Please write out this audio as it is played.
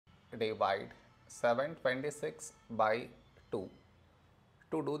divide 726 by 2.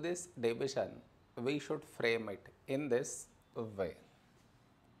 To do this division, we should frame it in this way.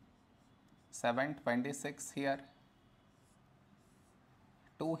 726 here,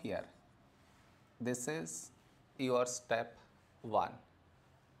 2 here. This is your step 1.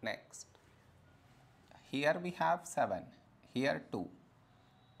 Next, here we have 7, here 2.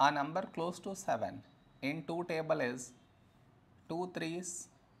 A number close to 7 in 2 table is 2 3s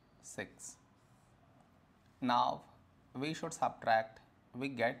 6. Now we should subtract, we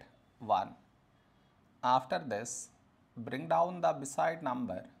get 1. After this, bring down the beside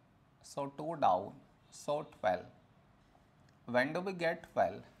number, so 2 down, so 12. When do we get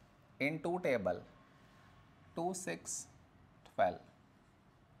 12? In 2 table, 2 6 12.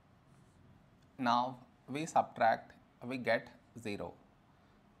 Now we subtract, we get 0.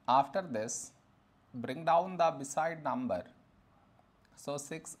 After this, bring down the beside number, so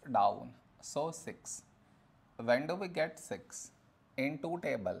 6 down, so 6. When do we get 6? In 2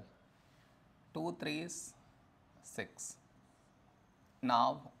 table, 2 3s 6.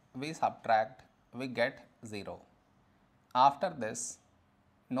 Now we subtract, we get 0. After this,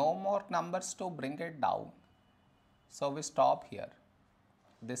 no more numbers to bring it down, so we stop here.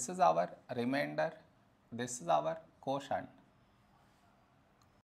 This is our remainder, this is our quotient.